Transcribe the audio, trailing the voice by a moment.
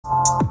Check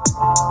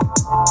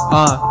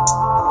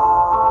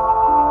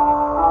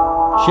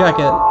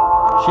it.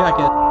 Check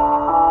it.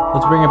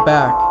 Let's bring it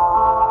back.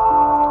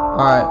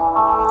 Alright.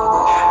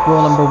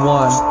 Rule number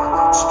 1.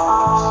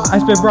 I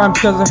spit rhymes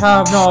because I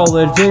have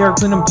knowledge. They are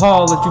clean and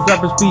polished. You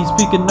rappers be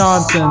speaking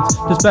nonsense.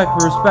 Respect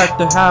for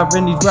respect to have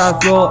in these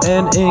raps roll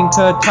and in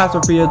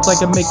catastrophe. It's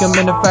like I make them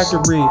in a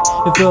factory.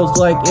 It feels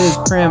like it is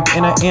cramped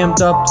and I amped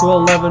up to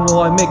 11.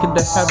 Will I make it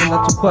to heaven?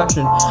 That's a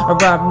question. I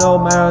rap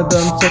no matter the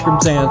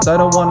circumstance. I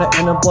don't want to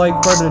end up like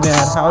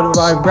Ferdinand. How do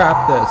I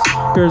rap this?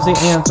 Here's the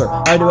answer.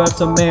 I do have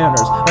some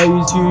manners. I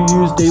used to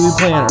use daily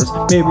planners.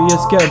 Maybe a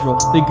schedule.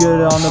 They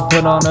get it on to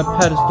put on a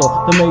pedestal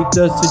to make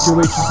the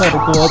situation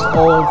medical. It's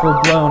all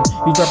overblown.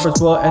 These rappers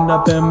will end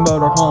up in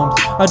motorhomes.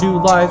 I do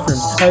live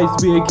streams. I used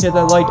to be a kid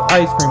that liked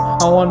ice cream.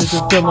 I wanted to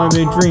fill my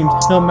main dreams.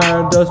 No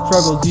matter the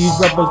struggles, these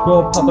rappers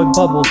will pop like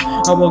bubbles.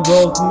 I will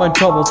go through my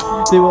troubles.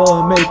 They will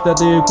admit that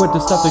they quit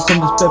the stuff they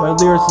come to spit. My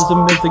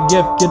lyricism is a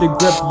gift. Get a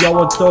grip. Y'all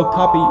would still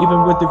copy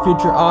even with the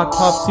future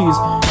autopsies.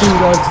 Who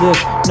does this?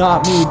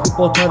 Not me.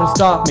 People try to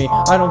stop me.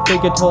 I don't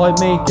fake it till I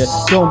make it.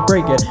 Don't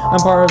break it. I'm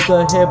part of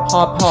the hip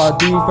hop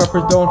pod. These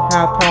rappers don't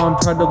have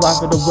talent. Try to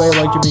laugh it away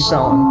like Jimmy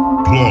Fallon.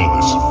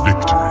 Flawless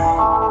victory.